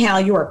you inhale,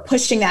 you are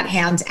pushing that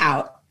hand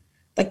out,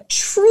 like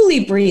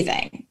truly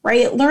breathing,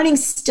 right? Learning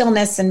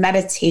stillness and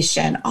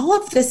meditation, all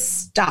of this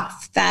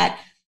stuff that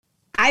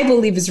I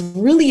believe is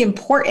really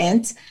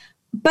important,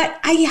 but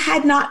I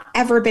had not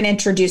ever been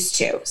introduced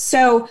to.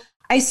 So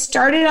I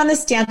started on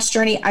this dance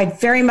journey. I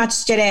very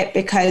much did it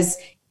because,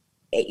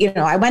 you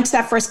know, I went to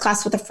that first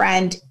class with a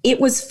friend.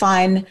 It was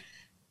fun.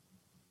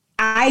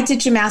 I did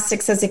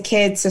gymnastics as a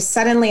kid. So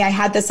suddenly I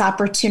had this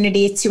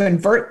opportunity to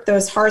invert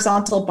those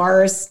horizontal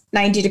bars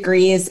 90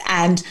 degrees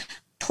and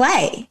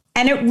play.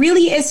 And it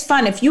really is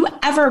fun. If you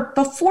ever,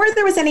 before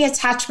there was any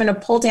attachment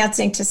of pole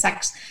dancing to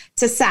sex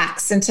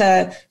and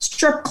to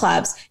strip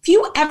clubs, if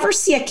you ever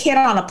see a kid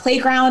on a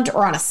playground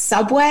or on a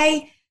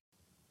subway,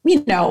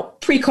 you know,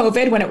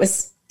 pre-COVID when it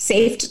was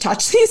safe to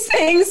touch these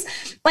things,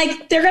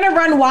 like they're going to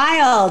run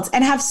wild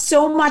and have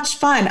so much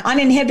fun,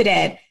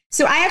 uninhibited.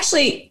 So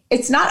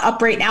it's not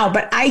up right now,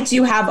 but I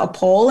do have a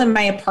pole in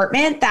my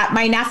apartment that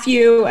my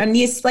nephew and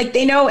niece, like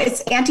they know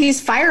it's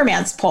Auntie's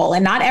fireman's pole,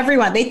 and not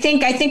everyone. I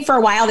think for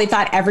a while they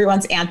thought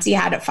everyone's auntie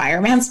had a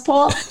fireman's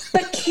pole,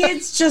 but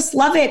kids just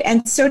love it.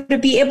 And so to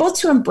be able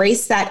to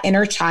embrace that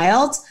inner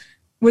child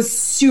was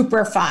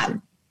super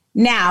fun.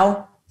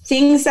 Now,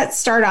 things that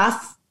start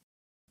off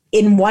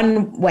in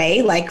one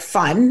way, like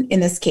fun in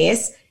this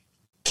case,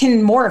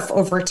 can morph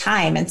over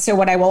time. And so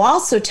what I will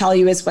also tell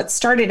you is what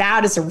started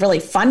out as a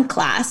really fun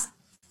class,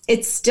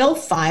 it's still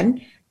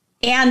fun.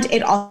 And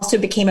it also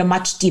became a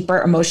much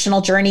deeper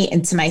emotional journey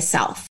into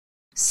myself.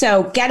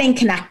 So getting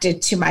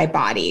connected to my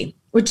body,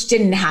 which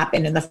didn't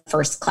happen in the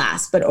first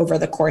class, but over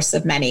the course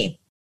of many.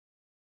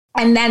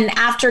 And then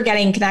after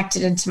getting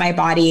connected into my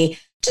body,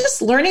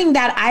 just learning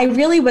that I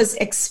really was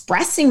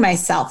expressing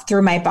myself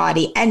through my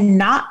body and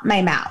not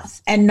my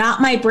mouth and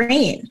not my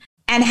brain.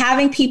 And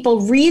having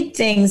people read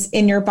things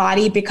in your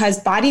body because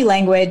body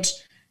language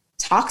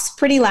talks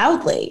pretty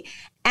loudly.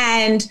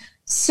 And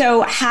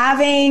so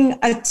having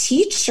a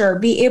teacher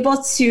be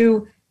able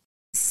to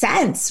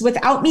sense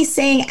without me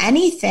saying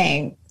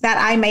anything that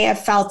I may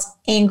have felt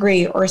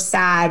angry or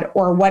sad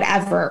or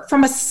whatever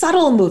from a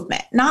subtle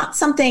movement, not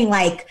something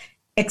like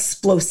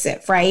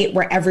explosive, right?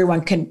 Where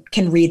everyone can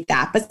read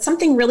that, but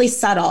something really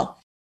subtle.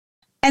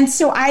 And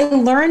so I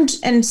learned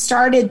and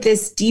started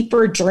this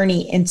deeper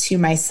journey into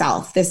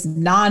myself, this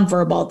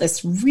nonverbal,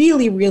 this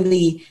really,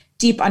 really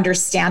deep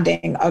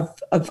understanding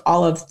of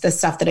all of the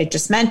stuff that I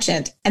just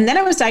mentioned. And then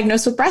I was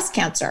diagnosed with breast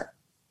cancer.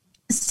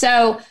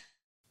 So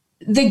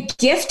the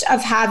gift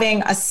of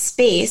having a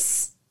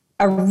space,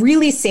 a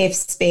really safe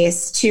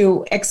space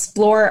to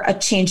explore a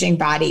changing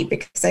body,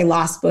 because I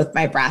lost both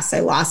my breasts, I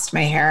lost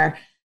my hair,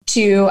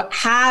 to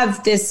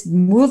have this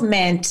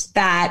movement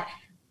that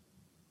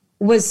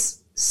was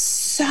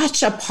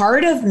such a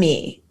part of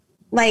me.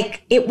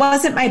 Like it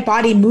wasn't my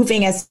body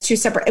moving as two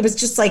separate. It was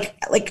just like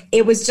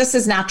it was just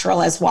as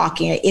natural as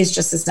walking. It is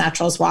just as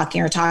natural as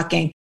walking or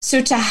talking.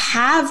 So to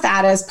have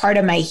that as part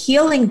of my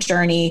healing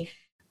journey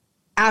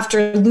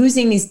after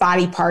losing these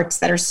body parts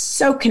that are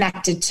so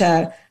connected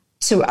to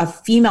a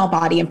female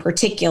body in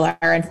particular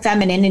and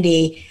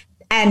femininity,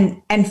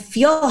 and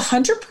feel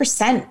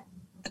 100%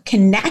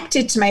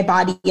 connected to my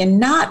body and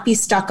not be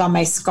stuck on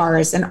my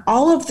scars and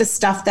all of the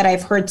stuff that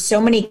I've heard so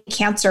many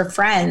cancer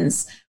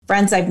friends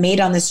I've made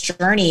on this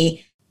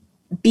journey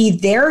be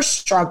their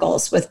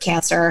struggles with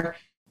cancer.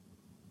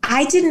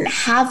 I didn't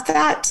have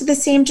that to the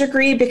same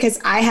degree because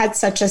I had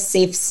such a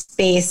safe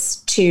space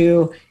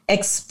to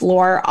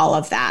explore all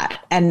of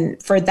that.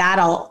 And for that,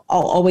 I'll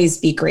always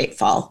be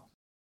grateful.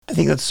 I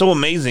think that's so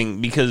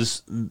amazing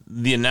because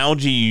the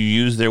analogy you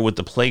use there with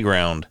the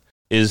playground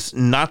is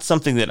not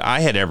something that I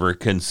had ever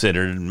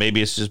considered.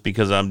 Maybe it's just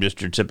because I'm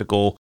just your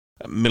typical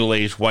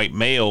middle-aged white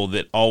male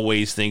that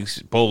always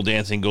thinks pole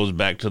dancing goes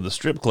back to the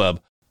strip club.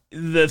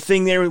 The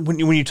thing there, when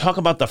you talk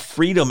about the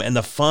freedom and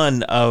the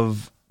fun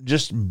of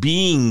just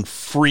being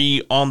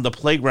free on the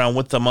playground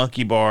with the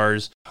monkey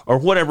bars or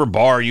whatever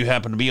bar you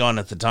happen to be on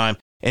at the time,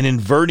 and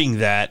inverting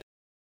that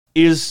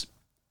it's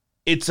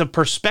a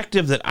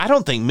perspective that I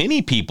don't think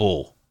many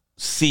people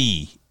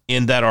see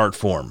in that art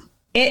form.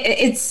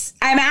 I'm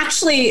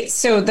actually,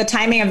 so the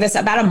timing of this,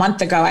 about a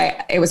month ago,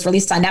 it was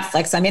released on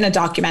Netflix. I'm in a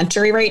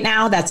documentary right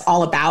now that's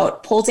all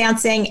about pole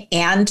dancing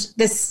and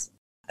this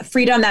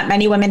freedom that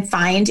many women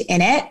find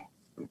in it,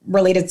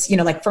 related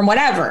to, like from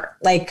whatever,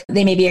 like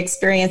they may be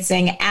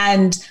experiencing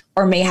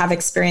or may have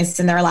experienced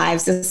in their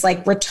lives, this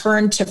like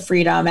return to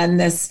freedom and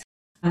this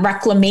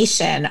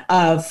reclamation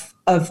of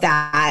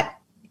that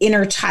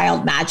inner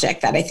child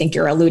magic that I think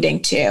you're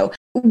alluding to.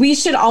 We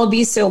should all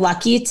be so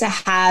lucky to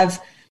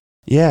have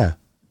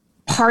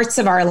parts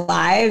of our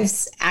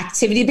lives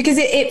activity, because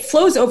it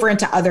flows over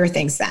into other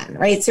things then,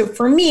 right? So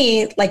for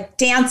me, like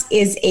dance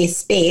is a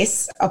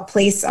space, a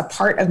place, a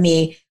part of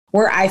me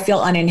where I feel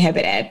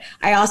uninhibited.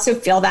 I also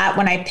feel that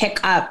when I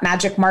pick up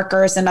magic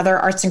markers and other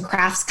arts and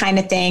crafts kind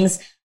of things,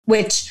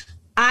 which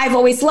I've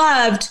always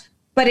loved,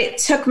 but it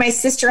took my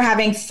sister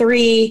having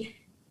 3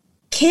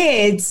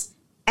 kids,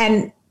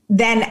 and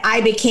then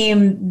I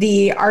became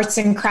the arts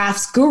and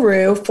crafts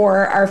guru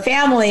for our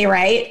family,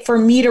 right? For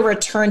me to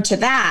return to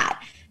that.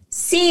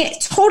 See,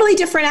 totally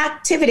different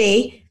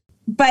activity,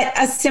 but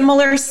a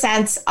similar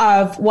sense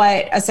of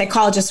what a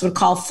psychologist would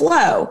call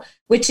flow,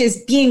 which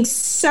is being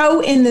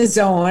so in the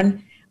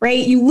zone,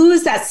 right? You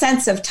lose that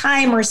sense of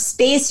time or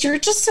space. You're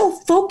just so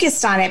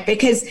focused on it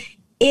because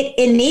it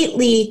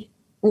innately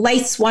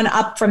lights one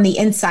up from the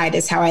inside,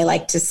 is how I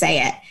like to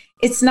say it.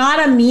 It's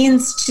not a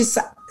means to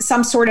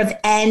some sort of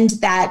end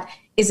that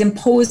is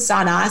imposed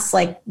on us,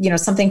 like,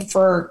 something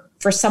for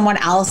someone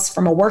else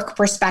from a work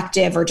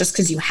perspective, or just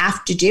because you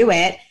have to do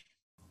it.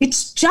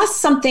 It's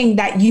just something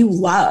that you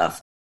love.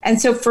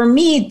 And so for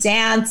me,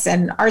 dance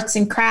and arts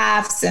and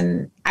crafts,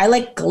 and I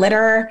like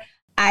glitter.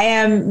 I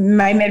am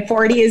my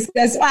mid-40s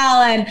as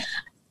well. And,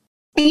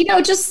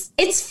 just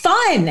it's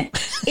fun.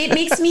 It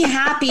makes me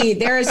happy.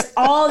 There's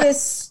all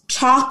this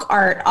chalk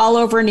art all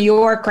over New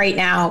York right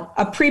now,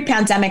 a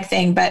pre-pandemic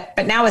thing, but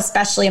now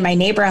especially in my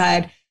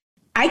neighborhood,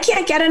 I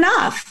can't get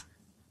enough.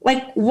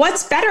 Like,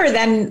 what's better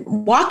than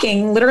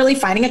walking, literally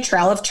finding a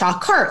trail of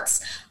chalk carts?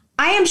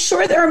 I am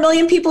sure there are a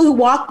million people who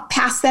walk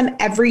past them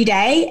every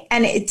day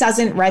and it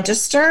doesn't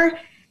register.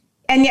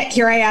 And yet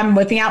here I am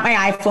whipping out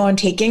my iPhone,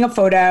 taking a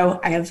photo.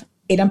 I have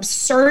an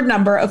absurd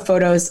number of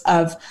photos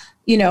of,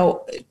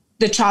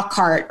 the chalk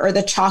cart or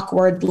the chalk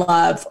word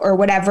love or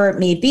whatever it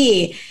may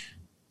be.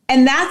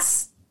 And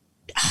that's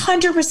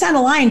 100%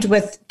 aligned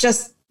with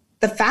just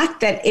the fact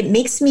that it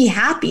makes me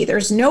happy.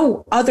 There's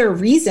no other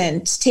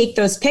reason to take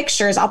those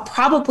pictures. I'll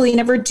probably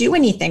never do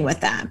anything with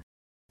them.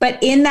 But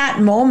in that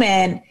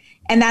moment,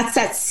 and that's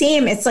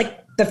it's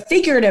like the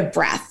figurative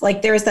breath.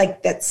 Like there's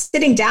like that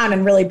sitting down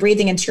and really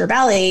breathing into your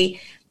belly.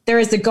 There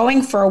is the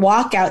going for a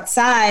walk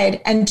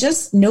outside and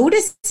just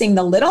noticing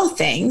the little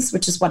things,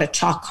 which is what a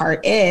chalk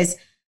cart is,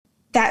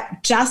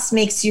 that just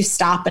makes you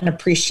stop and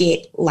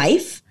appreciate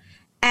life.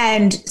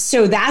 And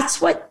so that's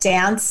what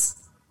dance,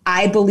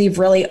 I believe,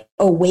 really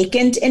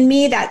awakened in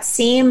me. That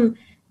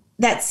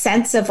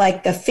sense of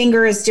like the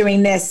finger is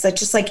doing this, that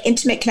just like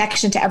intimate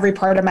connection to every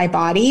part of my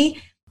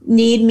body,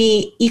 made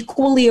me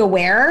equally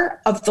aware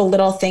of the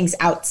little things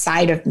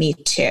outside of me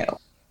too.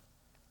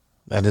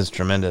 That is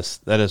tremendous.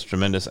 That is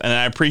tremendous. And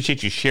I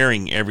appreciate you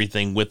sharing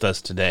everything with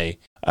us today.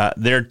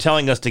 They're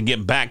telling us to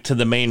get back to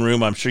the main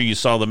room. I'm sure you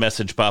saw the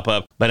message pop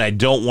up, but I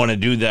don't want to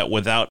do that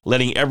without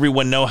letting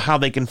everyone know how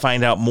they can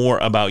find out more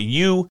about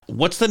you.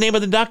 What's the name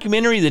of the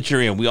documentary that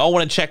you're in? We all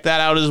want to check that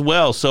out as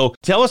well. So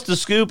tell us the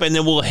scoop, and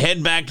then we'll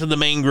head back to the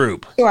main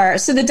group. Sure.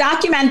 So the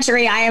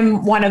documentary, I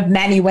am one of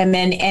many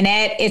women in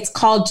it. It's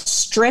called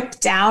Strip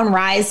Down,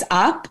 Rise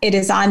Up. It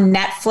is on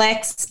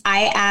Netflix.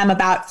 I am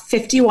about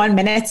 51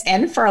 minutes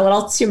in for a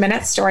little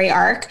 2-minute story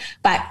arc,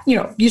 but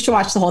you should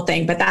watch the whole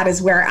thing. But that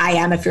is where I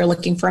am if you're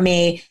looking for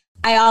me.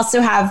 I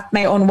also have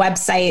my own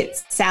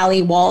website,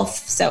 Sally Wolf,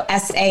 so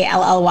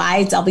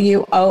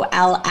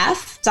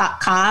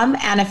SALLYWOLF.com.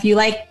 And if you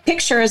like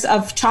pictures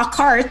of chalk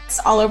carts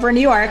all over New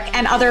York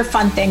and other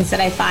fun things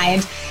that I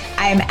find,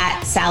 I'm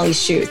at Sally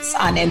Shoots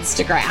on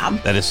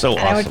Instagram. That is so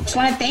awesome. I just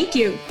want to thank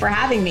you for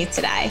having me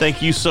today.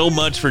 Thank you so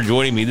much for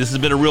joining me. This has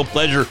been a real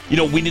pleasure.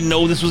 We didn't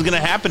know this was going to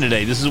happen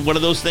today. This is one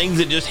of those things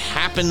that just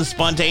happened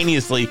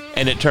spontaneously,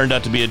 and it turned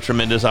out to be a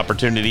tremendous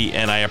opportunity,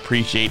 and I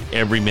appreciate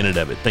every minute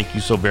of it. Thank you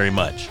so very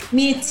much.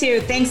 Me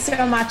too. Thanks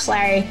so much,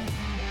 Larry.